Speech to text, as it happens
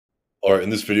All right,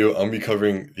 in this video, I'm going to be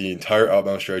covering the entire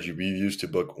outbound strategy we use to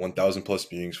book 1,000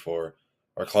 plus meetings for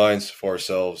our clients, for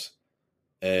ourselves.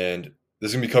 And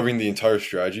this is going to be covering the entire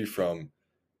strategy from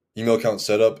email account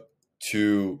setup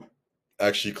to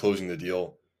actually closing the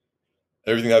deal.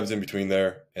 Everything happens in between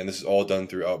there, and this is all done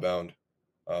through outbound.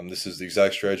 This is the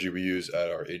exact strategy we use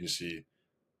at our agency,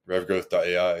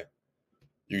 revgrowth.ai.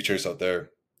 You can check us out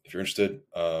there if you're interested.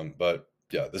 But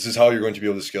yeah, this is how you're going to be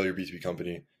able to scale your B2B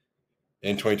company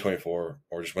in 2024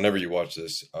 or just whenever you watch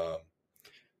this. But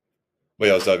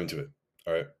yeah, let's dive into it.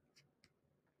 All right.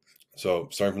 So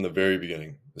starting from the very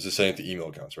beginning, this is setting up the email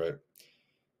accounts, right?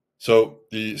 So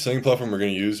the sending platform we're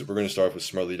going to use, we're going to start off with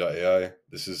smartly.ai.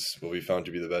 This is what we found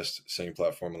to be the best sending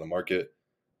platform on the market.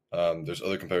 There's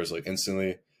other competitors like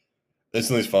Instantly.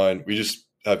 Instantly is fine. We just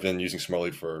have been using Smartly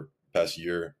for the past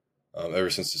year, ever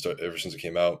since it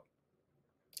came out.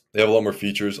 They have a lot more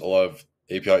features, a lot of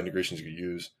API integrations you could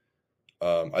use.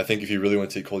 I think if you really want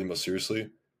to take cold email seriously,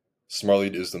 Smartly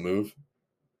is the move.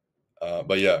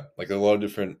 But yeah, like a lot of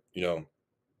different,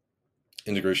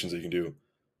 integrations that you can do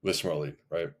with Smartly,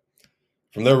 right?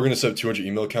 From there, we're going to set 200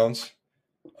 email accounts.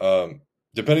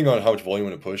 Depending on how much volume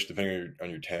you want to push, depending on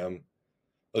your TAM.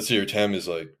 Let's say your TAM is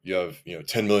like you have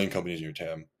 10 million companies in your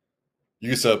TAM. You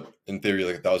can set up in theory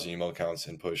like 1,000 email accounts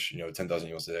and push 10,000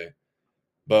 emails a day.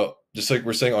 But just like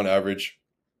we're saying on average,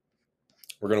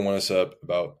 we're going to want to set up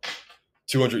about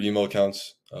 200 email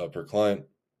accounts per client.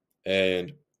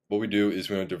 And what we do is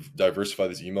we want to diversify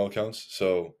these email accounts.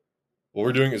 So what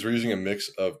we're doing is we're using a mix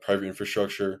of private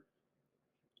infrastructure,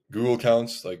 Google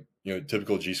accounts, like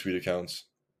typical G Suite accounts,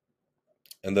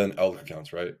 and then Outlook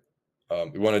accounts, right?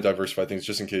 We want to diversify things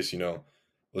just in case,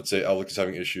 let's say Outlook is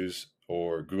having issues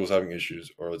or Google's having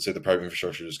issues, or let's say the private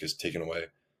infrastructure just gets taken away.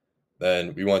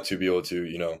 Then we want to be able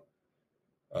to,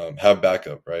 have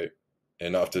backup, right?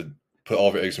 And not have to put all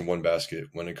of our eggs in one basket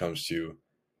when it comes to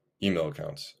email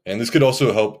accounts. And this could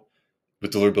also help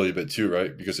with deliverability a bit too,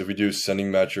 right? Because if we do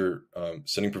sending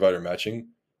provider matching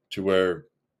to where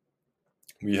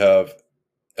we have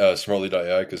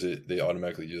smartly.ai, because they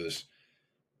automatically do this,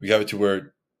 we have it to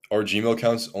where our Gmail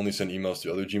accounts only send emails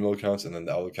to other Gmail accounts, and then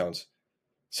the Outlook accounts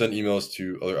send emails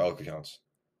to other Outlook accounts.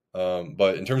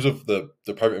 But in terms of the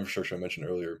private infrastructure I mentioned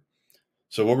earlier,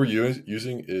 so what we're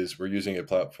using is we're using a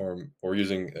platform or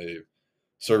using a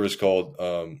service called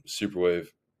Superwave.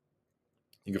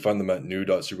 You can find them at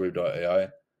new.superwave.ai.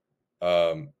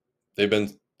 They've been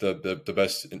the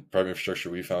best private infrastructure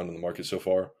we found in the market so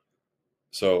far.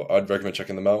 So I'd recommend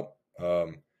checking them out.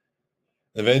 The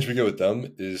advantage we get with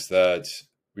them is that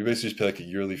we basically just pay like a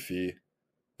yearly fee,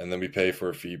 and then we pay for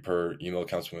a fee per email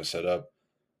accounts when we set up.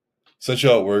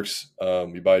 Essentially how it works,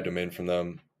 we buy a domain from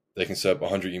them. They can set up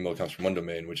 100 email accounts from one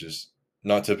domain, which is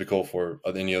not typical for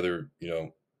any other,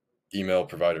 email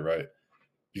provider, right?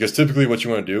 Because typically what you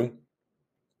want to do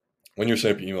when you're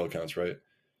setting up your email accounts, right,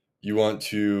 you want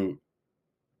to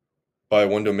buy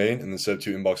one domain and then set up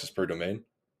 2 inboxes per domain.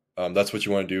 That's what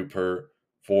you want to do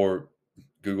for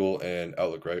Google and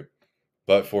Outlook, right?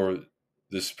 But for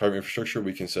this private infrastructure,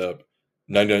 we can set up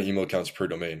 99 email accounts per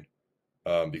domain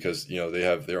because they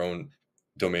have their own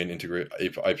domain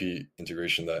IP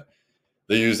integration that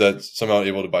they use that's somehow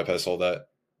able to bypass all that.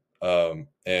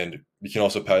 And we can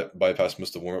also bypass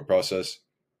most of the warm up process.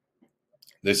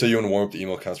 They say you want to warm up the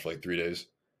email accounts for like 3 days,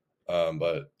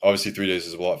 but obviously 3 days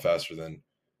is a lot faster than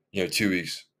 2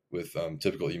 weeks with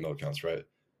typical email accounts, right?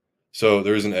 So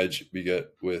there is an edge we get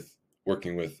with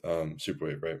working with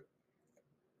Superwave, right?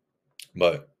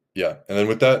 But yeah, and then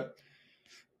with that,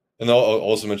 and I'll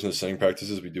also mention the sending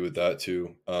practices we do with that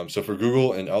too. So for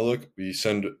Google and Outlook, we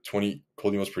send 20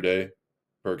 cold emails per day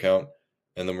per account,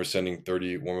 and then we're sending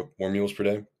 30 warm emails per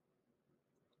day.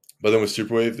 But then with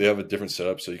Superwave, they have a different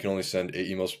setup, so you can only send 8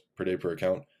 emails per day per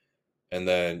account, and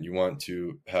then you want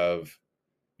to have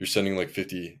you're sending like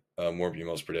 50 warm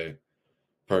emails per day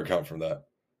per account from that.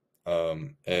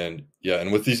 And yeah,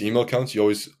 and with these email accounts, you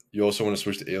also want to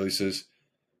switch to aliases,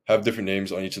 have different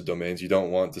names on each of the domains. You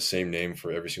don't want the same name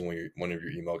for every single one of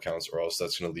your email accounts, or else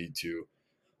that's going to lead to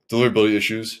deliverability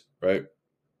issues, right?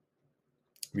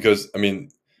 Because I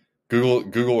mean,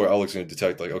 Google or Outlook's going to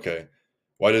detect like, okay,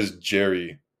 why does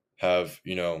Jerry have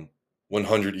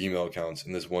 100 email accounts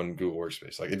in this one Google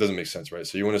workspace? Like, it doesn't make sense, right?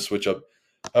 So you want to switch up,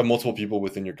 have multiple people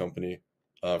within your company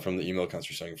from the email accounts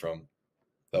you're sending from.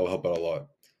 That will help out a lot.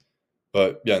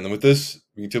 But yeah, and then with this,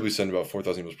 we can typically send about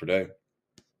 4,000 emails per day.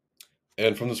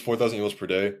 And from those 4,000 emails per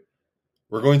day,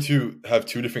 we're going to have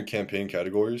 2 different campaign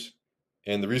categories.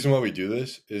 And the reason why we do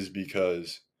this is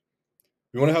because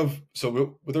we want to have,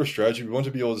 with our strategy, we want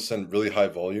to be able to send really high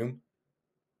volume,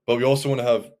 but we also want to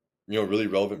have, really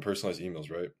relevant personalized emails,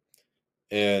 right?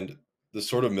 And the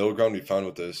sort of middle ground we found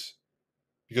with this,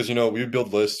 because we would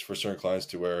build lists for certain clients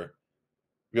to where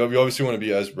we obviously want to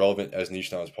be as relevant as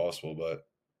niche now as possible, but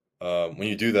when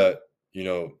you do that,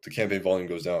 the campaign volume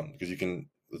goes down because you can,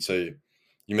 let's say,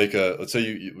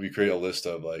 we create a list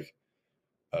of like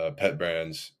pet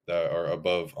brands that are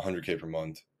above 100K per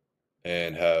month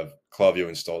and have Klaviyo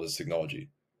installed as technology.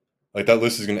 Like that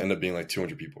list is going to end up being like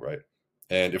 200 people, right?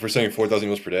 And if we're sending 4,000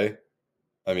 emails per day,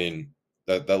 I mean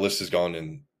that list is gone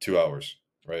in 2 hours,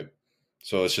 right?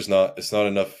 So it's not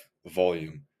enough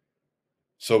volume.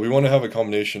 So we want to have a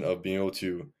combination of being able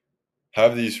to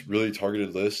have these really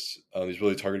targeted lists, these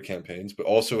really targeted campaigns, but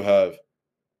also have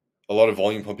a lot of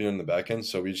volume pumping in the back end.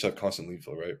 So we just have constant lead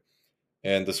flow, right?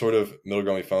 And the sort of middle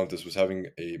ground we found with this was having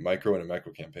a micro and a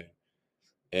macro campaign.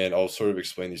 And I'll sort of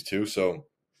explain these two. So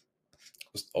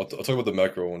I'll talk about the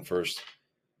macro one first.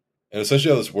 And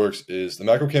essentially how this works is the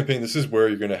macro campaign, this is where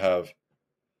you're going to have,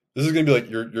 this is going to be like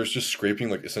you're just scraping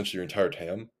like essentially your entire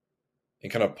TAM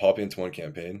and kind of popping into one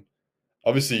campaign.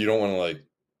 Obviously, you don't want to like,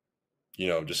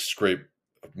 just scrape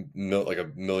like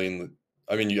a million.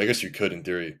 I mean, I guess you could in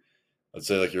theory. Let's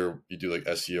say like you do like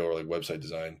SEO or like website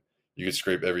design. You could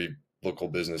scrape every local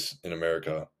business in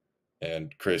America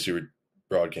and create a super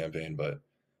broad campaign, but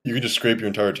you can just scrape your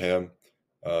entire TAM,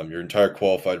 your entire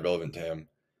qualified relevant TAM,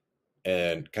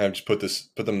 and kind of just put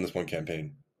them in this one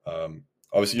campaign.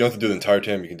 Obviously, you don't have to do the entire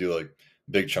TAM. You can do like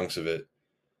big chunks of it,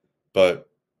 but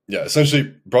yeah,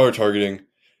 essentially broader targeting.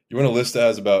 You want a list that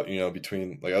has about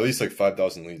between like at least like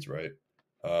 5,000 leads, right?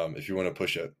 If you want to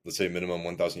push it, let's say minimum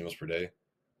 1,000 emails per day.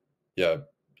 Yeah,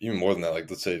 even more than that. Like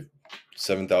let's say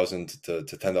 7,000 to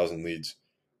 10,000 leads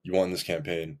you want in this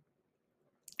campaign.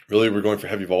 Really, we're going for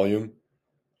heavy volume.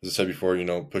 As I said before,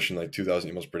 pushing like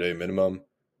 2,000 emails per day minimum.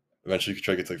 Eventually, you could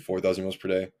try to get to like 4,000 emails per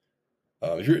day.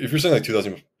 If you're saying like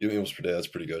 2,000 emails per day, that's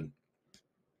pretty good.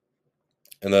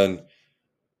 And then,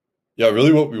 yeah,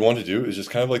 really, what we want to do is just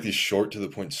kind of like these short to the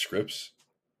point scripts,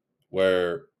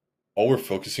 where all we're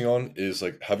focusing on is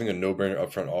like having a no brainer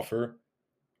upfront offer,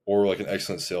 or like an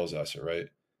excellent sales asset, right?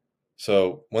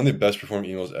 So one of the best performing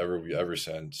emails we ever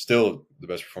send, still the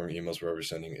best performing emails we're ever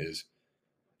sending is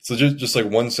so just like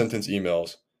one sentence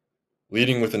emails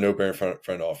leading with a no brainer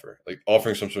front offer, like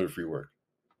offering some sort of free work.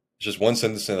 It's just one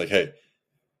sentence saying like, hey,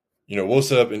 we'll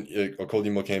set up a cold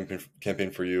email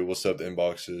campaign for you. We'll set up the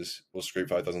inboxes. We'll scrape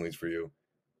 5,000 leads for you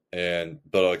and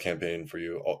build out a campaign for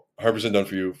you. 100% done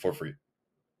for you for free.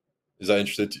 Is that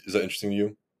interesting to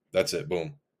you? That's it.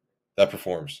 Boom. That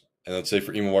performs. And let's say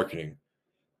for email marketing,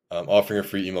 offering a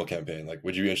free email campaign. Like,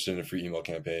 would you be interested in a free email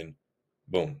campaign?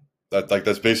 Boom.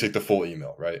 That's basically the full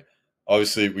email, right?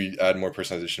 Obviously, we add more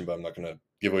personalization, but I'm not going to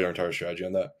give away our entire strategy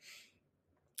on that.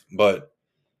 But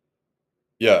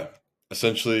yeah,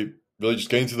 essentially, really just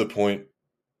getting to the point,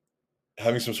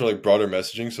 having some sort of like broader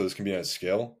messaging so this can be at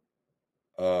scale,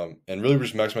 and really we're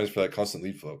just maximizing for that constant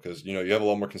lead flow because you have a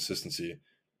lot more consistency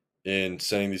in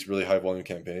sending these really high volume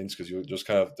campaigns because you just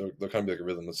they'll kind of be like a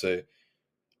rhythm. Let's say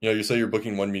you say you're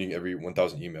booking one meeting every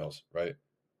 1,000 emails, right?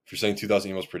 If you're sending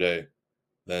 2,000 emails per day,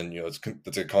 then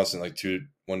that's a constant like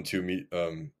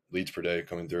leads per day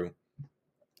coming through,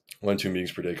 1-2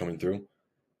 meetings per day coming through,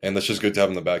 and that's just good to have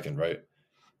in the back end, right?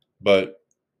 But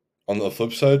on the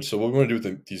flip side, so what we want to do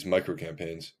with these micro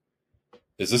campaigns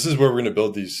is this is where we're going to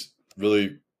build these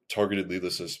really targeted lead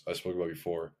lists as I spoke about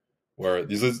before, where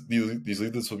these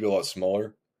lead lists will be a lot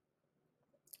smaller.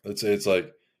 Let's say it's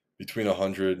like between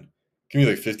 100, give me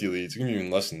like 50 leads, give me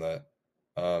even less than that,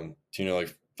 to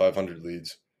like 500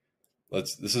 leads.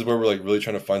 This is where we're like really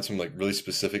trying to find some like really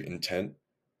specific intent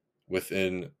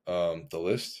within the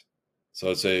list. So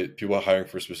let's say people are hiring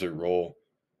for a specific role,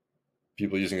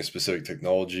 people using a specific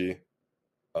technology,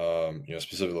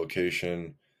 specific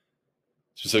location,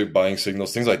 specific buying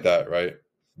signals, things like that, right?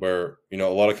 Where a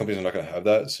lot of companies are not going to have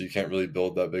that, so you can't really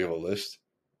build that big of a list.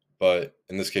 But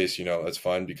in this case, that's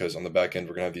fine because on the back end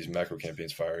we're going to have these macro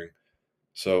campaigns firing.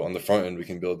 So on the front end we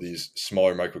can build these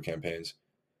smaller micro campaigns,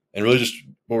 and really just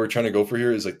what we're trying to go for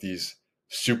here is like these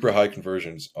super high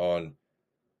conversions on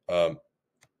the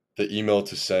email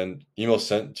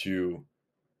sent to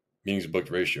meetings booked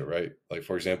ratio, right? Like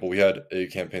for example, we had a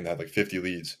campaign that had like 50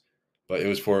 leads, but it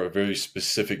was for a very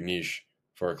specific niche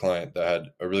for a client that had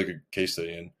a really good case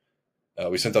study in.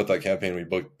 We sent out that campaign. We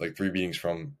booked like 3 meetings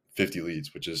from 50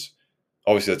 leads, which is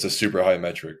obviously that's a super high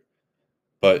metric.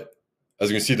 But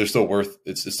as you can see, it's still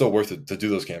worth it to do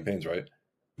those campaigns, right?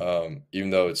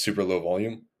 Even though it's super low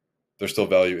volume, there's still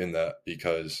value in that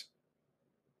because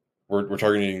we're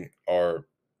targeting our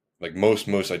like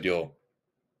most ideal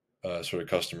sort of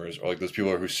customers, or like those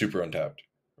people who are super untapped,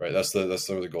 right? That's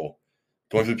the goal.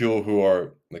 Going for the people who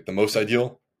are like the most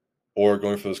ideal, or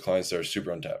going for those clients that are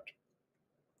super untapped.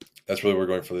 That's really what we're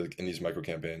going for in these micro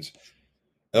campaigns.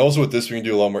 And also with this, we can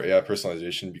do a lot more AI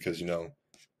personalization because,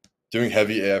 doing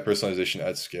heavy AI personalization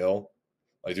at scale,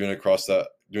 like doing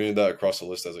that across the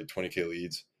list as like 20K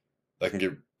leads, that can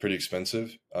get pretty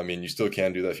expensive. I mean, you still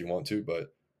can do that if you want to,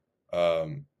 but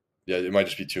yeah, it might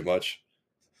just be too much.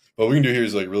 But what we can do here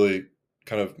is like really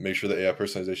kind of make sure that AI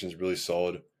personalization is really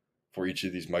solid for each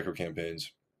of these micro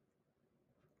campaigns,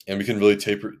 and we can really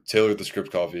tailor the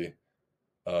script copy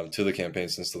to the campaign.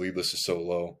 Since the lead list is so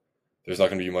low, there's not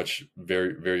going to be much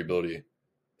variability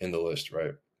in the list,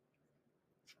 right?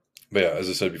 But yeah, as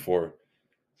I said before,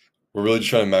 we're really just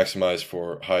trying to maximize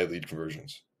for high lead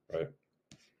conversions, right?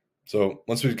 So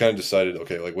once we've kind of decided,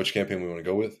 okay, like which campaign we want to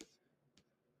go with,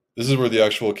 this is where the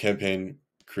actual campaign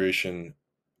creation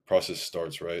process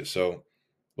starts, right? So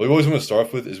what we always want to start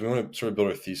off with is we want to sort of build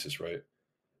our thesis, right?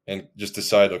 And just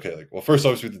decide, okay, like, well, first,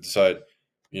 obviously, we have to decide,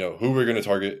 who we're going to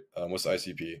target. What's the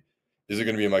ICP? Is it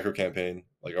going to be a micro campaign?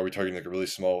 Like, are we targeting like a really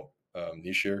small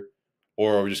niche here?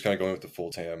 Or are we just kind of going with the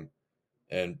full TAM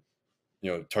and,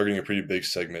 targeting a pretty big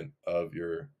segment of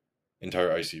your entire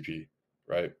ICP,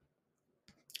 right?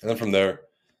 And then from there,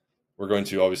 we're going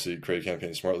to obviously create a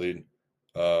campaign smart lead.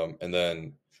 And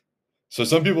then, so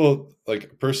some people,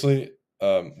 like personally,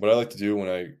 what I like to do when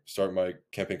I start my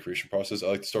campaign creation process, I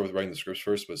like to start with writing the scripts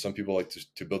first, but some people like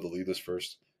to build the lead list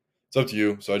first. It's up to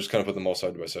you. So I just kind of put them all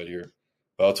side by side here.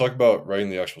 But I'll talk about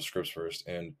writing the actual scripts first.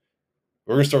 And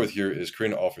what we're going to start with here is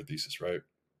creating an offer thesis, right?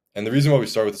 And the reason why we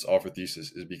start with this offer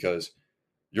thesis is because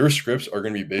your scripts are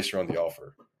going to be based around the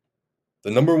offer.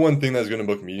 The number one thing that's going to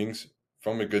book meetings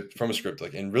from a script,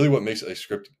 like, and really what makes a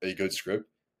script a good script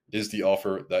is the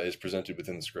offer that is presented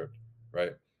within the script,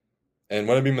 right? And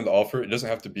what I mean by the offer, it doesn't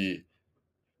have to be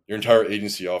your entire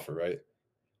agency offer, right?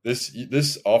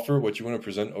 This offer, what you want to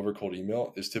present over cold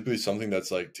email, is typically something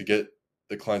that's like to get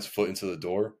the client's foot into the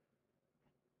door,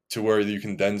 to where you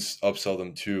can then upsell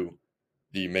them to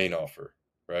the main offer,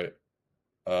 right?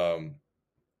 Um,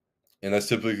 and that's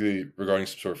typically regarding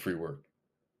some sort of free work.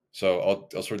 So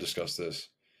I'll sort of discuss this.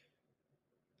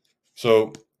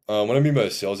 So what I mean by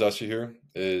a sales asset here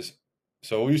is,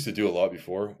 so what we used to do a lot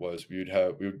before was we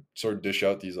would sort of dish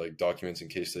out these like documents and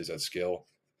case studies at scale.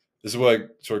 This is what I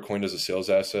sort of coined as a sales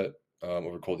asset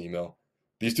over cold email.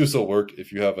 These do still work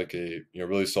if you have like a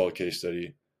really solid case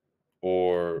study,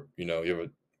 or you have a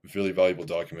really valuable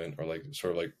document or like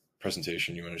sort of like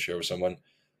presentation you want to share with someone.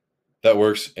 That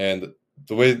works. And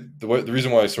the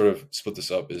reason why I sort of split this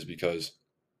up is because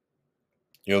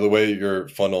the way your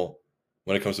funnel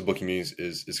when it comes to booking meetings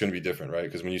is it's going to be different, right?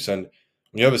 Because when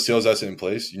you have a sales asset in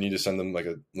place, you need to send them like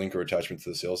a link or attachment to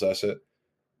the sales asset.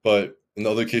 But in the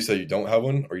other case that you don't have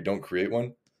one or you don't create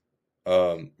one,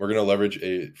 we're going to leverage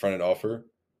a front end offer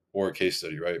or a case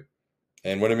study, right?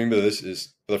 And what I mean by this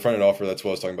is for the front end offer, that's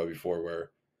what I was talking about before,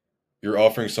 where you're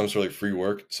offering some sort of like free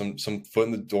work, some foot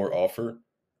in the door offer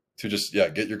to just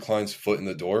get your client's foot in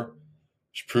the door,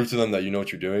 just prove to them that you know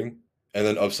what you're doing, and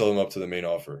then upsell them up to the main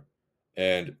offer.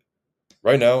 And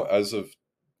right now, as of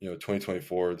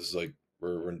 2024, this is like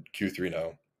we're in Q3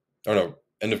 now. Oh no,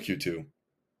 end of Q2.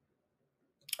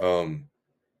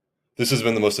 This has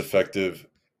been the most effective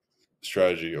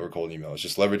strategy over cold email. It's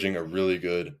just leveraging a really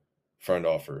good front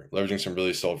offer, leveraging some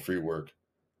really solid free work,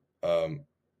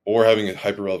 or having a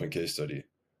hyper relevant case study.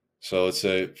 So let's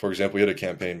say, for example, we had a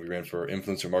campaign we ran for an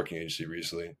influencer marketing agency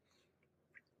recently,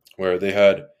 where they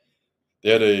had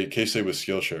a case study with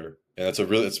Skillshare, and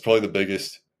it's probably the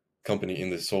biggest company in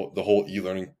the whole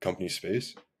e-learning company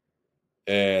space.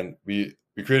 And we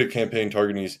created a campaign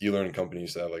targeting these e-learning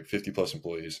companies that have like 50 plus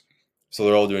employees, so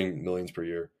they're all doing millions per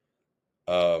year.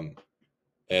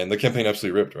 And the campaign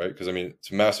absolutely ripped, right? Because I mean,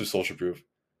 it's massive social proof.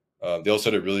 They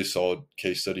also had a really solid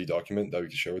case study document that we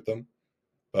could share with them.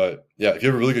 But yeah, if you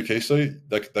have a really good case study,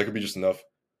 that could be just enough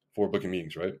for booking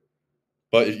meetings, right?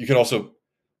 But you can also,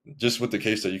 just with the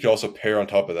case study, you can also pair on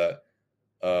top of that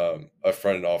a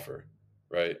front end offer,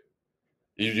 right?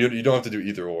 You don't have to do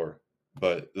either or.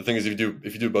 But the thing is, if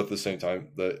you do both at the same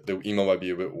time, the email might be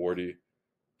a bit wordy,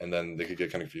 and then they could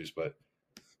get kind of confused. But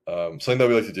something that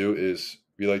we like to do is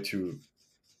we like to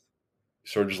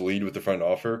sort of just lead with the front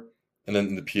end offer, and then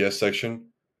in the PS section,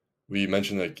 we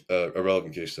mention like a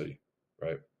relevant case study,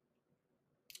 right?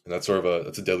 And that's sort of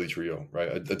that's a deadly trio,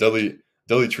 right? A deadly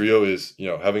trio is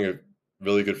having a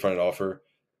really good front end offer,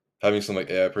 having some like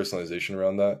AI personalization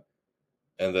around that,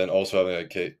 and then also having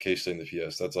a case study in the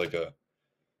PS. That's like a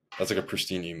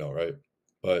pristine email, right?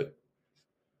 But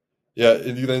yeah,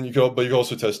 then you can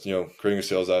also test creating a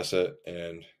sales asset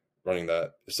and running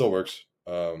that. It still works,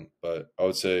 but I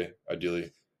would say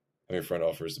ideally having a front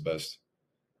offer is the best.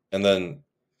 And then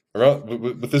around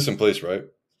with this in place, right?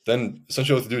 Then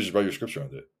essentially what to do is just write your scripts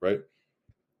around it, right?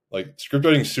 Like script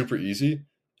writing is super easy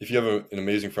if you have an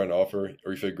amazing front offer,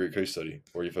 or if you have a great case study,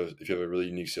 or if you have a really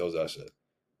unique sales asset.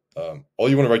 All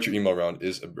you want to write your email around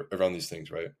is around these things,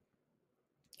 right?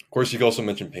 Of course, you can also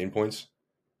mention pain points.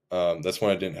 That's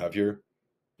one I didn't have here,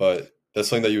 but that's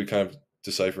something that you would kind of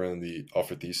decipher in the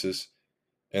offer thesis,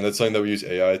 and that's something that we use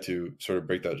AI to sort of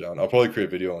break that down. I'll probably create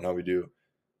a video on how we do.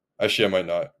 Actually, I might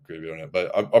not create a video on it,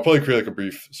 but I'll probably create like a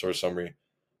brief sort of summary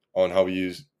on how we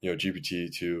use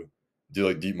GPT to do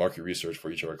like deep market research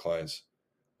for each of our clients,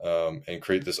 and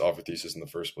create this offer thesis in the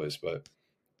first place. But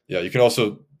yeah, you can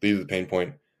also leave the pain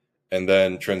point and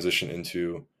then transition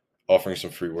into offering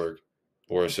some free work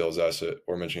or a sales asset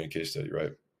or mentioning a case study,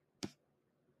 right?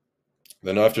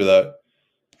 Then after that,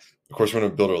 of course, we're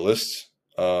going to build our lists.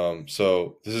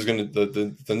 So this is going to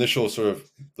the initial sort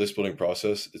of list building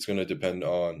process. It's going to depend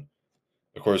on,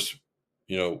 of course,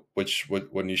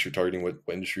 what niche you're targeting, what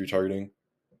industry you're targeting.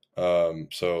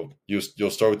 So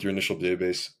you'll start with your initial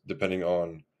database depending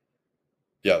on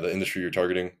the industry you're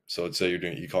targeting. So let's say you're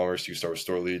doing e-commerce, you start with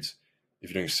store leads. If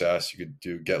you're doing SaaS, you could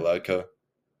do GetLadka,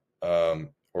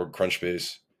 or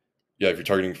Crunchbase. Yeah, if you're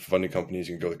targeting funding companies,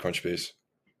 you can go with Crunchbase,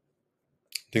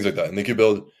 things like that. And then you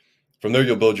build from there.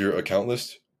 You'll build your account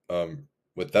list,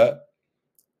 with that,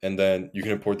 and then you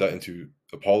can import that into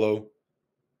Apollo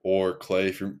or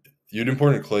Clay. You'd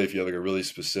import in Clay if you have like a really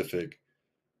specific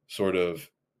sort of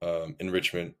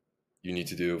enrichment you need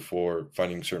to do for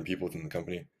finding certain people within the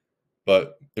company.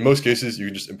 But in most cases, you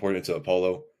can just import it into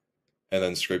Apollo and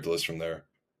then scrape the list from there.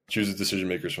 Choose the decision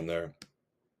makers from there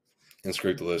and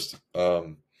scrape the list.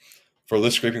 For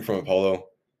list scraping from Apollo,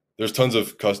 there's tons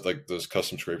of those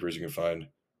custom scrapers you can find.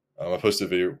 I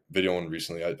posted a video one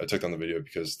recently. I took down the video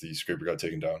because the scraper got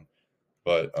taken down.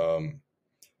 But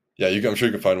yeah, I'm sure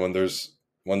you can find one. There's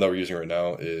one that we're using right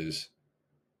now. It's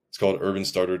called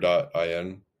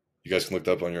urbanstarter.in. You guys can look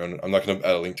that up on your own. I'm not going to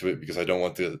add a link to it because I don't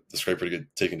want the scraper to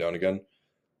get taken down again.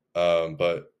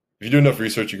 But if you do enough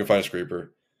research, you can find a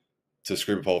scraper to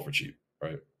scrape Apollo for cheap,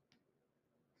 right?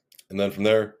 And then from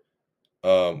there,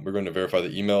 we're going to verify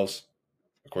the emails.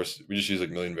 Of course, we just use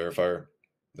like Million Verifier.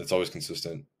 That's always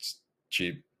consistent. It's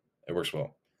cheap. It works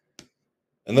well.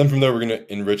 And then from there, we're going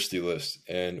to enrich the list.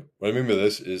 And what I mean by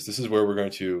this is where we're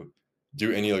going to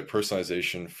do any like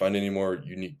personalization, find any more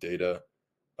unique data.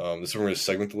 This is where we're going to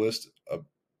segment the list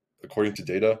according to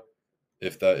data,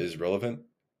 if that is relevant.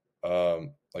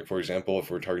 Like for example,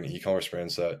 if we're targeting e-commerce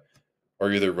brands that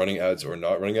are either running ads or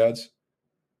not running ads,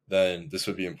 then this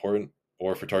would be important.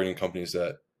 Or if we're targeting companies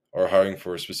that are hiring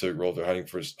for a specific role, they're hiring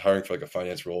for like a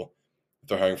finance role, if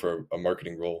they're hiring for a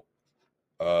marketing role,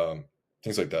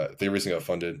 things like that. If they recently got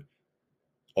funded,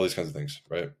 all these kinds of things,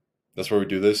 right? That's where we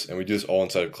do this, and we do this all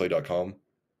inside of clay.com.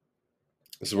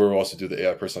 This is where we'll also do the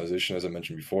AI personalization, as I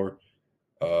mentioned before.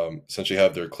 Essentially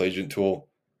have their Clay Agent tool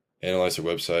analyze their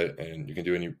website, and you can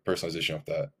do any personalization off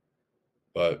that.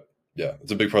 But yeah,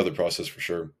 it's a big part of the process for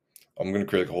sure. I'm going to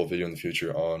create like a whole video in the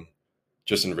future on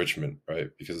just enrichment, right?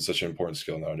 Because it's such an important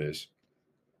skill nowadays.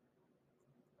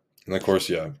 And of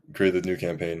course, create the new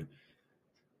campaign,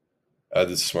 add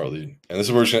this to Smart Lead. And this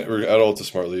is where we're going to add all to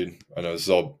Smart Lead. I know this is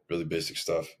all really basic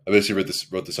stuff. I basically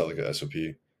wrote this out like a SOP.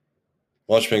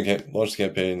 Launch the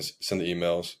campaigns, send the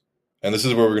emails. And this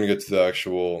is where we're going to get to the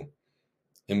actual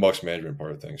inbox management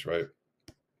part of things, right?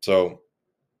 So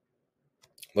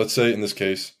let's say in this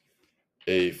case,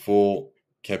 a full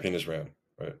campaign is ran,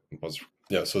 right?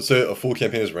 Yeah, so let's say a full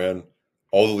campaign is ran,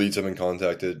 all the leads have been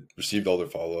contacted, received all their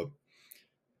follow-up.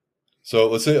 So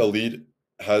let's say a lead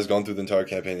has gone through the entire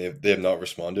campaign, they have not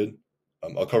responded.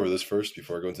 I'll cover this first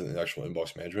before I go into the actual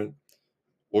inbox management.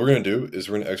 What we're going to do is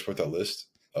we're going to export that list.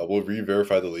 We'll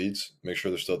re-verify the leads, make sure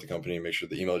they're still at the company, make sure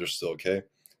the email address is still okay.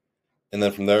 And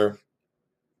then from there,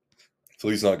 if the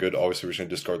lead's not good, obviously we're just going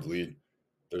to discard the lead.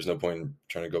 There's no point in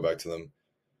trying to go back to them.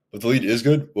 If the lead is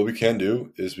good, what we can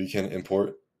do is we can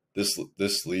import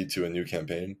this lead to a new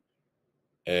campaign.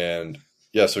 And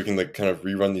yeah, so we can like kind of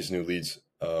rerun these new leads,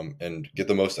 and get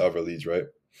the most out of our leads, right?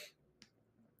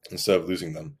 Instead of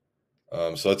losing them.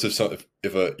 So that's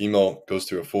if an email goes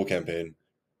through a full campaign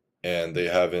and they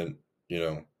haven't,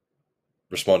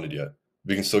 responded yet,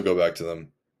 we can still go back to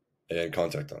them and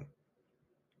contact them.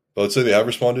 But let's say they have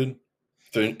responded.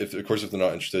 If they're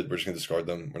not interested, we're just going to discard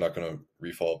them. We're not going to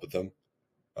re-follow up with them.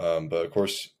 But of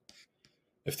course,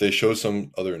 if they show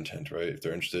some other intent, right? If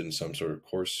they're interested in some sort of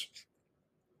course,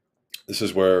 this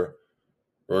is where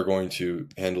we're going to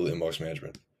handle the inbox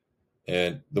management.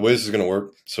 And the way this is going to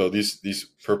work, so these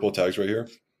purple tags right here,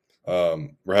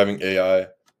 we're having AI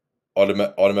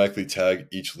automatically tag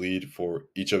each lead for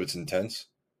each of its intents.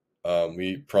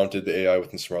 We prompted the AI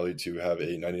within Smartly to have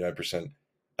a 99%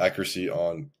 accuracy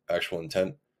on actual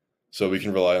intent. So we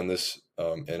can rely on this,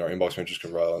 and our inbox managers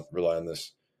can rely on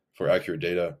this for accurate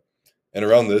data. And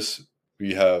around this,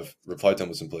 we have reply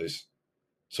templates in place.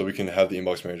 So we can have the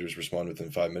inbox managers respond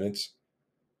within 5 minutes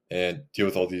and deal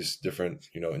with all these different,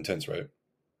 intents, right?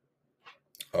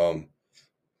 Um,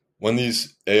 when the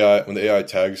AI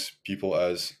tags people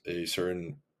as a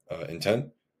certain intent,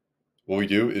 what we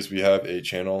do is we have a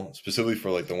channel specifically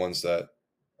for like the ones that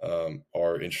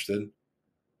are interested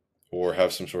or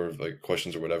have some sort of like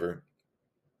questions or whatever.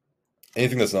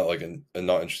 Anything that's not like a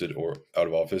not interested or out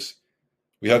of office,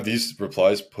 we have these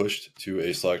replies pushed to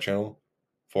a Slack channel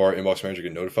for our inbox manager to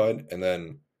get notified. And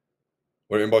then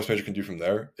what our inbox manager can do from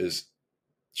there is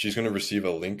she's going to receive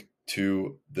a link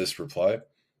to this reply.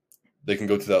 They can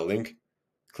go to that link,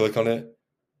 click on it,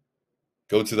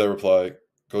 go to that reply,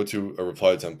 go to a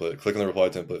reply template, click on the reply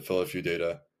template, fill out a few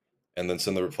data, and then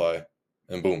send the reply.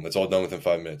 And boom, it's all done within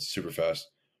 5 minutes, super fast.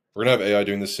 We're going to have AI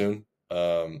doing this soon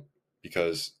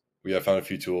because we have found a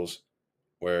few tools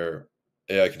where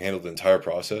AI can handle the entire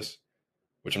process,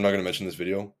 which I'm not going to mention in this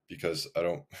video because I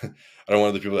don't I don't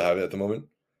want other people to have it at the moment.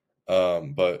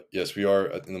 But yes, we are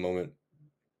in the moment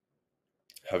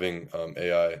having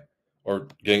AI or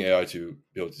getting AI to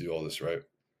be able to do all this, right?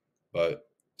 But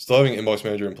still having inbox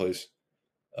manager in place,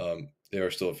 they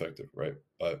are still effective, right?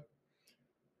 But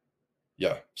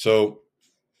yeah, so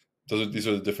these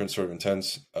are the different sort of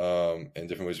intents and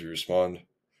different ways we respond.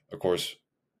 Of course,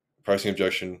 pricing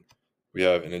objection, we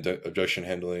have an objection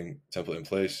handling template in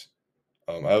place.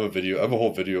 I have a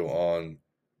whole video on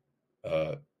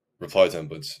reply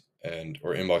templates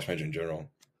or inbox manager in general.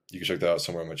 You can check that out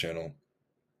somewhere on my channel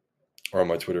or on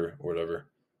my Twitter or whatever.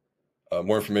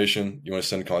 More information, you want to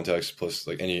send contacts plus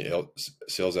like any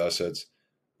sales assets.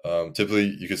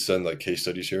 Typically, you could send like case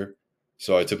studies here.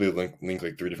 So I typically link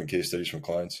like 3 different case studies from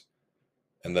clients,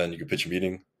 and then you could pitch a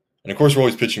meeting. And of course, we're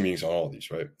always pitching meetings on all of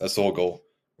these, right? That's the whole goal.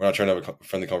 We're not trying to have a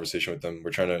friendly conversation with them.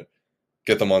 We're trying to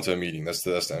get them onto a meeting. That's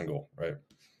the end goal, right?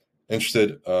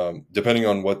 Interested, depending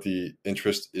on what the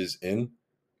interest is in,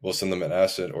 we'll send them an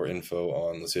asset or info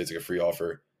on, let's say it's like a free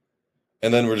offer.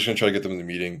 And then we're just going to try to get them in the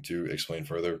meeting to explain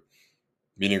further.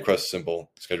 Meeting request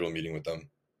simple, schedule a meeting with them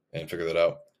and figure that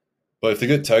out. But if they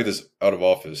get tagged as out of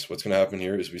office, what's going to happen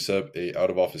here is we set up a out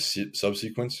of office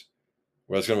subsequence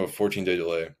where it's going to have a 14-day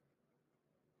delay.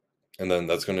 And then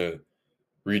that's going to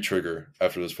re-trigger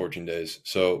after those 14 days.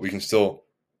 So we can still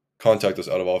contact those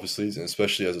out of office leads, and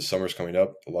especially as the summer's coming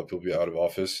up, a lot of people will be out of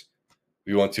office.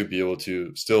 We want to be able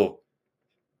to still,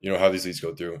 have these leads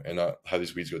go through and not have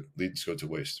these leads go to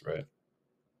waste, right?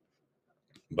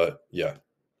 But yeah.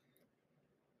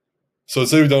 So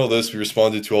let's say we've done all this, we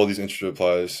responded to all these interested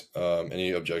replies,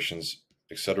 any objections,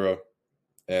 etc.,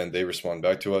 and they respond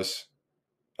back to us.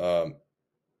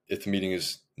 If the meeting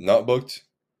is not booked,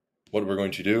 what we're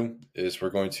going to do is we're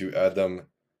going to add them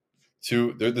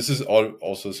to this is going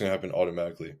to happen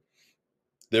automatically.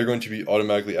 They're going to be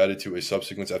automatically added to a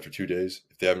subsequence after 2 days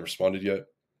if they haven't responded yet.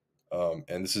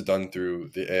 And this is done through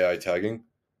the AI tagging.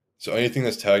 So anything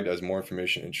that's tagged as more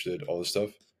information, interested, all this stuff,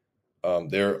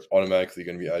 they're automatically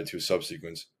going to be added to a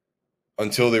subsequence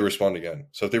until they respond again.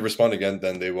 So if they respond again,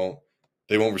 then they won't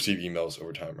receive emails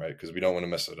over time, right? Because we don't want to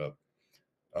mess it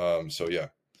up. So yeah,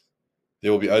 they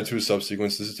will be added to a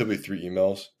subsequence. This is typically 3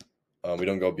 emails. We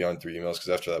don't go beyond 3 emails because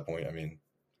after that point,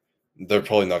 they're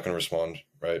probably not going to respond,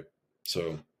 right?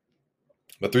 So,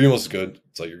 but 3 emails is good.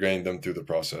 It's like you're getting them through the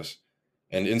process.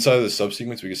 And inside of the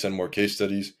subsequence, we can send more case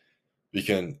studies. We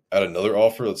can add another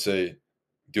offer. Let's say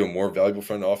do a more valuable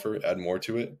friend offer, add more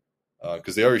to it,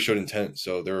 because they already showed intent,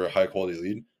 so they're a high quality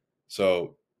lead.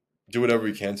 So do whatever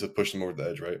we can to push them over the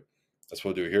edge, right? That's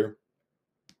what we'll do here.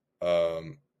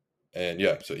 And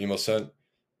yeah, so email sent.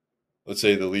 Let's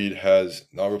say the lead has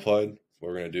not replied. What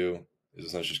we're going to do is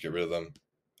essentially just get rid of them.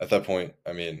 At that point,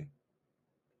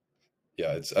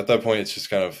 it's just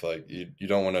kind of like you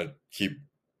don't want to keep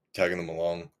tagging them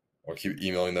along or keep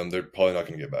emailing them. They're probably not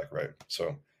going to get back, right?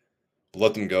 So we'll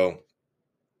let them go.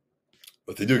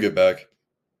 But if they do get back,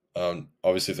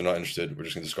 obviously if they're not interested, we're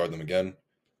just going to discard them again.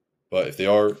 But if they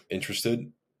are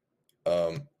interested,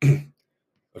 of course,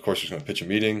 we're just going to pitch a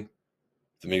meeting.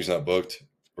 If the meeting's not booked,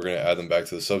 we're going to add them back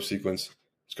to the subsequence.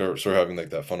 Start having like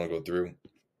that funnel go through.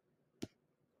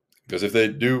 Because if they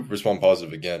do respond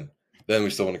positive again, then we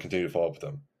still want to continue to follow up with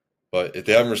them. But if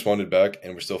they haven't responded back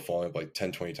and we're still following up like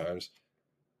 10, 20 times,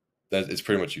 then it's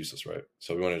pretty much useless, right?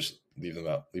 So we want to just leave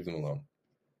them alone.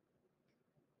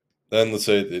 Then let's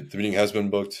say the meeting has been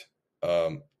booked. We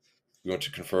want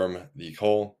to confirm the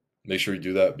call. Make sure you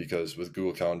do that because with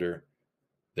Google Calendar,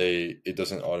 it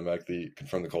doesn't automatically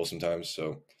confirm the call sometimes.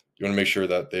 So you want to make sure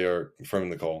that they are confirming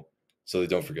the call so they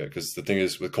don't forget. Because the thing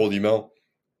is with cold email,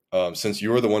 since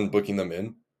you are the one booking them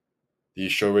in, the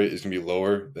show rate is going to be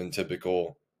lower than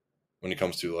typical when it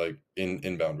comes to like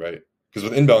inbound, right? Because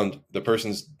with inbound, the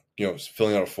person's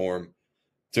filling out a form,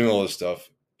 doing all this stuff,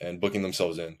 and booking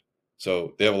themselves in.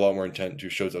 So they have a lot more intent to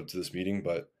show up to this meeting.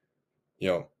 But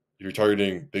if you're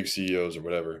targeting big CEOs or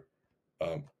whatever,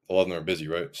 a lot of them are busy,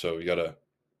 right? So you gotta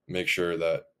make sure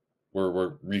that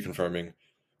we're reconfirming,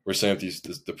 we're setting up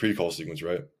the pre-call sequence,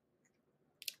 right?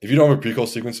 If you don't have a pre-call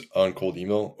sequence on cold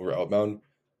email or outbound,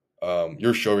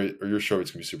 your show rate's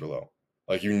gonna be super low.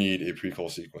 Like you need a pre-call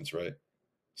sequence, right?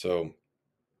 So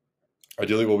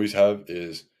ideally, what we have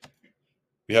is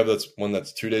that's one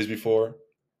that's 2 days before.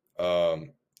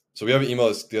 So we have an email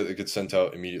that gets sent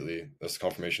out immediately. That's the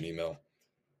confirmation email,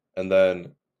 and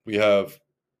then we have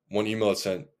one email that's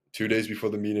sent 2 days before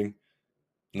the meeting,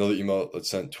 another email that's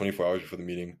sent 24 hours before the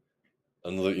meeting,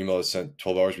 another email that's sent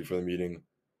 12 hours before the meeting,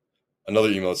 another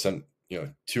email that's sent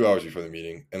 2 hours before the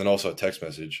meeting, and then also a text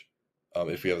message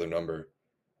if we have their number,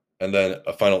 and then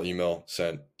a final email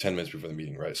sent 10 minutes before the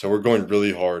meeting, right? So we're going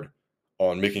really hard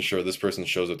on making sure this person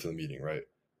shows up to the meeting, right?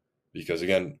 Because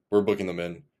again, we're booking them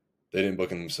in, they didn't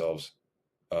book in themselves.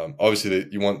 Obviously,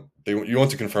 you want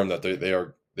to confirm that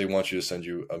they want you to send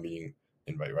you a meeting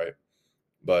invite, right?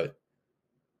 But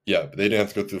yeah, but they didn't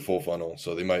have to go through the full funnel,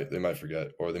 so they might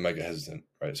forget or they might get hesitant,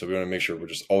 right? So we want to make sure we're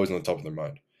just always on the top of their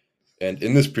mind. And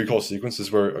in this pre-call sequence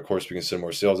is where, of course, we can send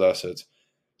more sales assets,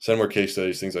 send more case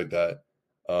studies, things like that.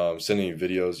 Sending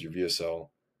videos, your VSL.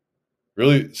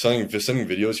 Really, sending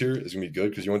videos here is gonna be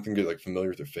good because you want them to get like familiar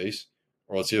with their face.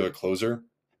 Or let's say you have a closer,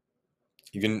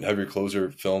 you can have your closer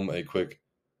film a quick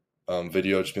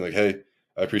video, just being like, "Hey,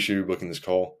 I appreciate you booking this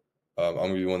call. I'm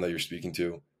gonna be the one that you're speaking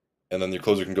to," and then your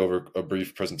closer can go over a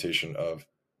brief presentation of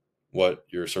what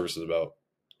your service is about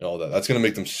and all that. That's gonna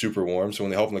make them super warm. So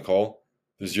when they hop on the call,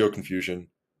 there's zero confusion,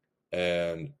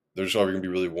 and they're just already gonna be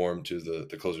really warm to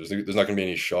the closers. There's not gonna be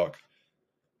any shock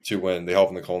to when they hop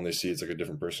on the call and they see it's like a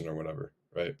different person or whatever,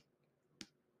 right?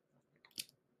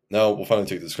 Now we'll finally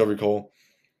take the discovery call.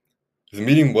 If the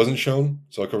meeting wasn't shown,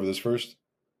 so I'll cover this first.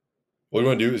 What we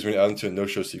want to do is we want to add them to a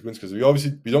no-show sequence because we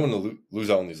don't want to lose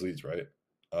out on these leads, right?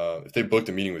 If they booked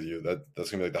a meeting with you,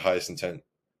 that's gonna be like the highest intent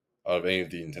out of any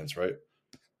of the intents, right?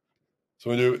 So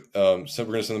we're gonna do so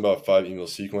we're gonna send them about 5 email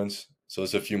sequence. So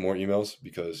it's a few more emails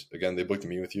because again they booked a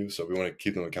meeting with you, so we want to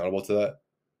keep them accountable to that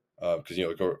because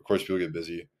of course people get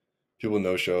busy, people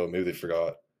no show, maybe they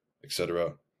forgot,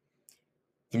 etc.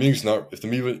 If the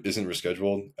meeting isn't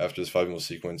rescheduled after this 5 email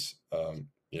sequence,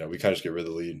 we kind of just get rid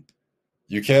of the lead.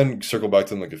 You can circle back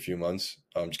to them like a few months,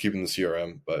 just keeping the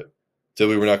CRM, but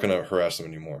typically we're not going to harass them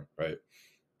anymore, right?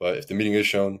 But if the meeting is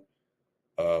shown,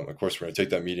 of course we're going to take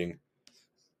that meeting,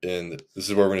 and this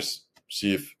is where we're going to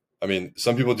see if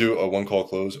some people do a 1 call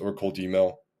close or cold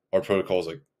email. Our protocol is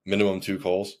like minimum 2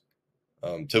 calls.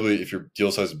 Typically, if your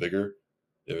deal size is bigger,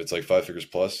 if it's like 5 figures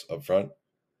plus up front,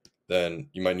 then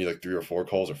you might need like 3 or 4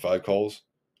 calls or 5 calls.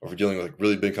 Or if you're dealing with like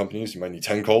really big companies, you might need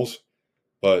 10 calls.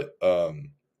 But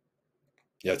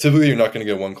yeah, typically you're not going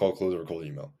to get 1 call close or a cold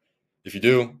email. If you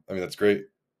do, that's great.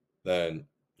 Then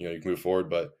you can move forward.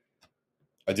 But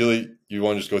ideally, you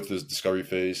want to just go through this discovery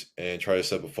phase and try to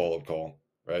set up a follow-up call,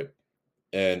 right?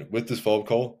 And with this follow-up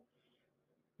call,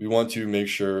 we want to make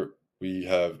sure we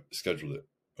have scheduled it,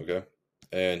 okay?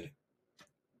 And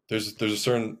there's a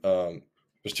certain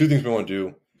there's 2 things we want to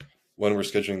do when we're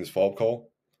scheduling this follow-up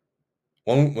call.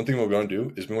 One thing what we want to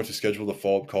do is we want to schedule the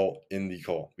follow-up call in the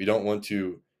call. We don't want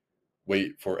to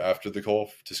wait for after the call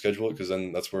to schedule it because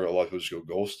then that's where a lot of people just go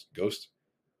ghost.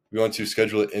 We want to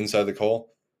schedule it inside the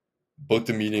call, book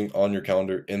the meeting on your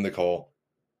calendar in the call,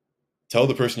 tell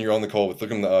the person you're on the call with, look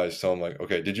them in the eyes, tell them like,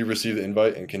 okay, did you receive the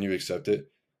invite and can you accept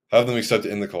it? Have them accept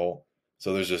it in the call.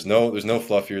 So there's no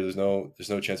fluff here. There's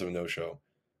no chance of a no-show.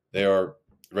 They are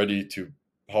ready to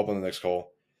hop on the next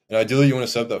call. And ideally, you want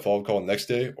to set up that follow-up call next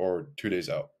day or 2 days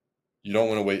out. You don't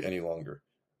want to wait any longer.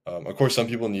 Of course, some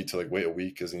people need to like wait a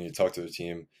week because they need to talk to the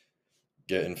team,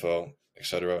 get info,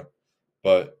 etc.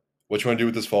 But what you want to do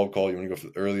with this follow-up call, you want to go for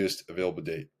the earliest available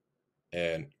date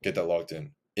and get that locked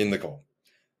in the call.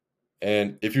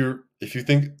 And if you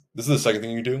think this is the second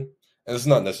thing you can do, and this is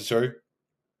not necessary,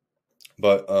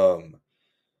 but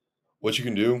what you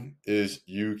can do is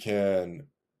you can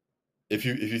if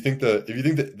you think that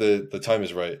the time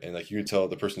is right and like you can tell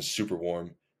the person's super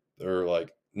warm, they're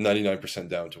like 99%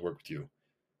 down to work with you.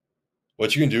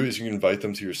 What you can do is you can invite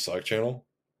them to your Slack channel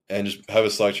and just have a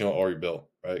Slack channel already built,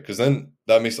 right? Because then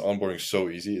that makes the onboarding so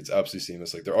easy. It's absolutely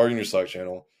seamless. Like they're already in your Slack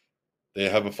channel. They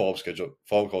have a follow-up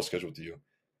call scheduled to you.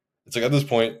 It's like at this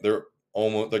point they're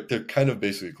almost like they're kind of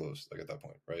basically closed. Like at that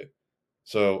point, right?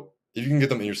 So if you can get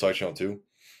them in your Slack channel too,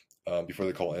 before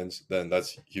the call ends, then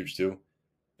that's huge too.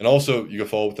 And also you can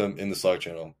follow with them in the Slack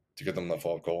channel to get them on that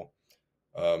follow up call.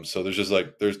 So there's just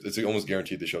like it's almost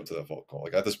guaranteed they show up to that follow up call.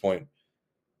 Like at this point,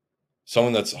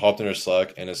 someone that's hopped in our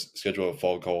Slack and has scheduled a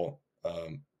follow up call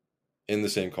in the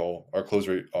same call, our close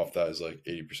rate off that is like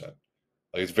 80%.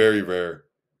 Like it's very rare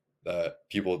that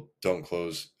people don't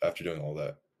close after doing all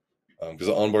that, because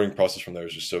the onboarding process from there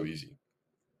is just so easy.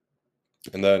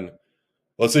 And then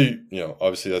let's say,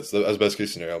 obviously that's best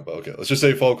case scenario, but okay, let's just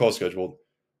say follow call scheduled,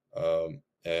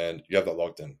 and you have that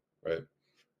locked in, right?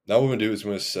 Now what we're gonna do is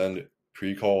we're gonna send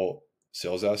pre-call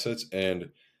sales assets, and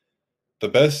the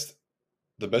best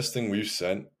thing we've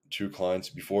sent to clients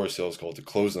before a sales call to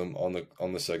close them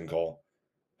on the second call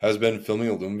has been filming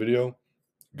a Loom video,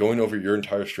 going over your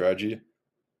entire strategy,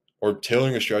 or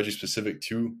tailoring a strategy specific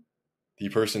to the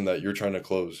person that you're trying to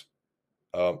close,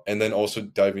 and then also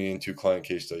diving into client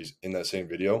case studies in that same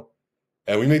video.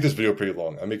 And we make this video pretty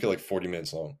long. I make it like 40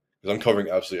 minutes long because I'm covering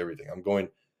absolutely everything. I'm going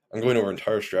over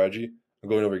entire strategy. I'm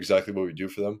going over exactly what we do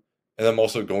for them, and I'm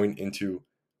also going into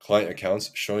client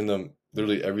accounts, showing them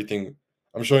literally everything.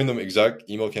 I'm showing them exact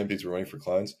email campaigns we're running for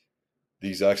clients, the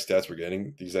exact stats we're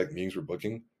getting, the exact meetings we're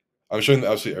booking. I'm showing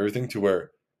them absolutely everything to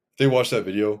where if they watch that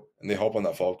video and they hop on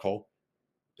that follow-up call,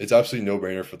 it's absolutely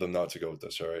no-brainer for them not to go with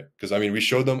us, all right? Because, I mean, we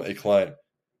showed them a client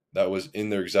that was in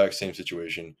their exact same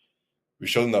situation. We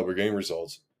showed them that we're getting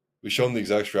results. We showed them the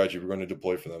exact strategy we're going to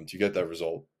deploy for them to get that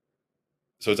result.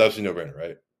 So it's absolutely no-brainer,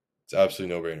 right? It's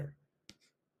absolutely no-brainer.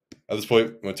 At this point,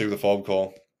 I'm going to take the follow-up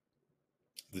call.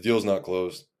 The deal is not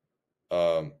closed.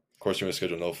 Of course, you're going to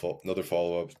schedule another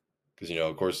follow-up because,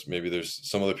 of course, maybe there's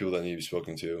some other people that need to be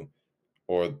spoken to,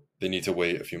 or they need to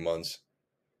wait a few months.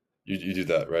 You do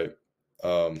that, right?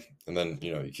 And then,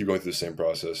 you keep going through the same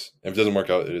process. And if it doesn't work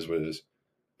out, it is what it is.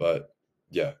 But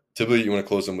yeah, typically you want to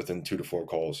close them within 2 to 4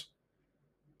 calls,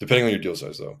 depending on your deal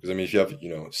size though. Because I mean, if you have,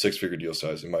 6-figure deal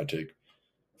size, it might take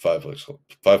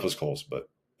 5+ calls, but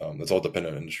that's all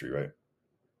dependent on industry, right?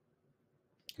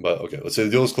 But okay, let's say the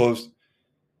deal is closed.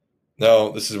 Now,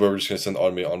 this is where we're just going to send the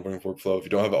automated onboarding workflow. If you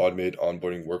don't have an automated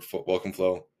onboarding welcome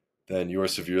flow, then you are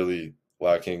severely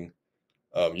lacking.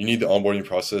 You need the onboarding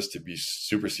process to be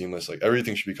super seamless. Like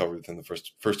everything should be covered within the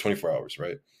first 24 hours,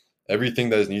 right? Everything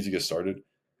that is needs to get started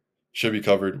should be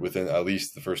covered within at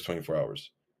least the first 24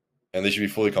 hours. And they should be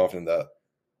fully confident that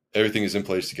everything is in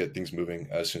place to get things moving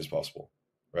as soon as possible,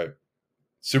 right?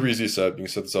 Super easy to set up. You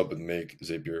can set this up with Make,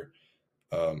 Zapier.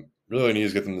 Really all you need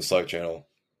is get them in the Slack channel,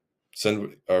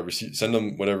 send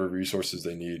them whatever resources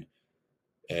they need,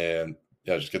 and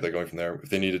yeah, just get that going from there. If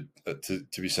they need it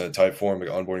to be sent a type form, like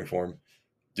an onboarding form,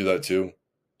 do that too.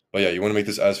 But yeah, you want to make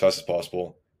this as fast as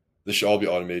possible. This should all be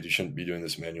automated. You shouldn't be doing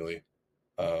this manually.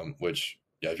 Which,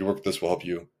 yeah, if you work with this, will help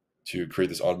you to create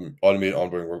this automated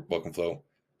onboarding welcome flow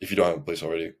if you don't have it in place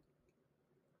already.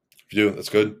 If you do, that's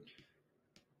good.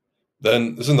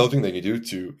 Then this is another thing that you can do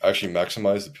to actually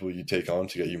maximize the people you take on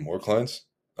to get you more clients.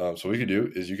 So what you can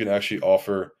do is you can actually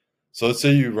offer. So let's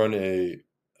say you run a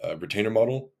retainer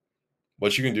model.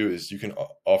 What you can do is you can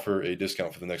offer a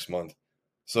discount for the next month.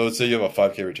 So let's say you have a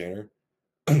 5K retainer.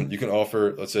 You can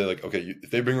offer, let's say like, okay, if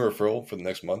they bring a referral for the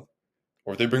next month,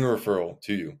 or if they bring a referral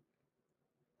to you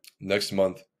next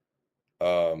month,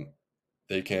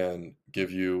 they can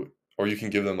give you, or you can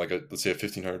give them like let's say a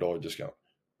 $1,500 discount,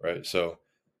 right? So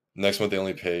next month they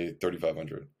only pay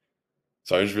 $3,500.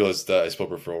 So I just realized that I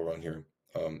spelled referral wrong here.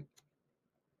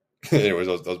 Anyways,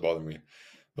 that was bothering me.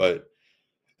 But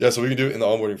yeah, so we can do it in the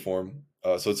onboarding form.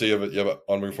 So let's say you have an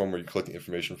onboarding form where you're collecting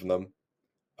information from them.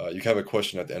 You can have a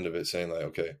question at the end of it saying like,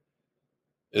 okay,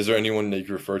 is there anyone that you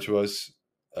can refer to us?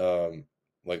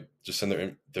 Like just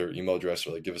send their email address,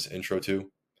 or like give us an intro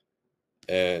to.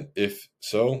 And if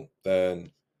so,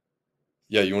 then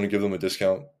yeah, you want to give them a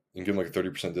discount. You can give them like a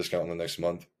 30% discount in the next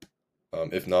month.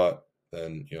 If not,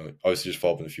 then obviously just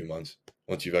follow up in a few months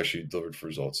once you've actually delivered for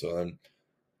results. So then,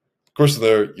 of course,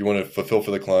 there you want to fulfill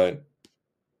for the client,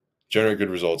 generate good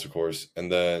results, of course,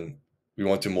 and then we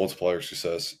want to multiply our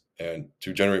success and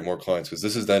to generate more clients, because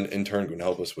this is then in turn going to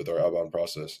help us with our outbound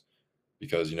process.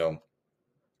 Because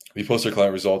we post our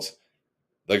client results,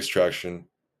 that gets traction.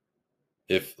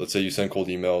 If let's say you send cold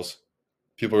emails,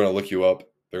 people are going to look you up.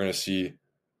 They're going to see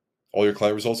all your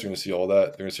client results. They're going to see all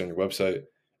that. They're going to see on your website,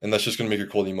 and that's just going to make your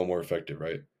cold email more effective,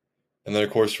 right? And then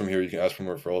of course from here you can ask for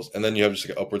more referrals, and then you have just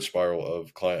like an upward spiral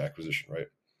of client acquisition, right?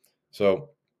 So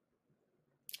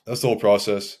that's the whole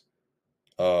process.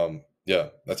 Yeah,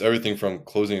 that's everything from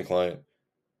closing a client,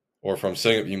 or from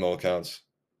setting up email accounts,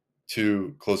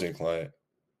 to closing a client,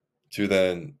 to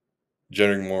then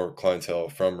generating more clientele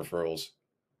from referrals,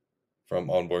 from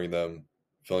onboarding them,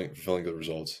 fulfilling good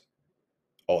results,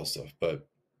 all that stuff. But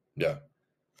yeah,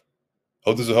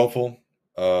 hope this was helpful.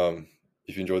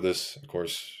 If you enjoyed this, of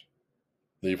course,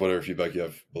 leave whatever feedback you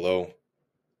have below.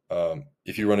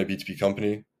 If you run a B2B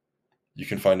company, you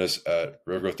can find us at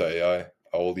revgrowth.ai.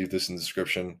 I will leave this in the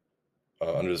description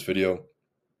under this video.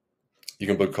 You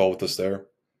can book a call with us there.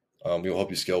 We will help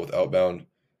you scale with outbound.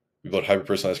 We build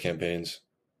hyper-personalized campaigns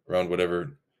around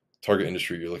whatever target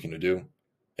industry you're looking to do.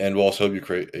 And we'll also help you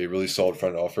create a really solid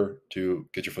front end offer to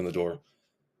get your foot in the door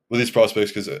with these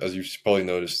prospects, because as you've probably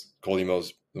noticed, cold email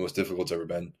is the most difficult it's ever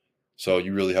been. So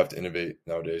you really have to innovate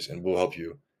nowadays, and we'll help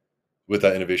you with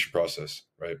that innovation process,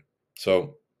 right?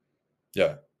 So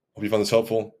yeah, hope you found this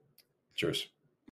helpful. Cheers.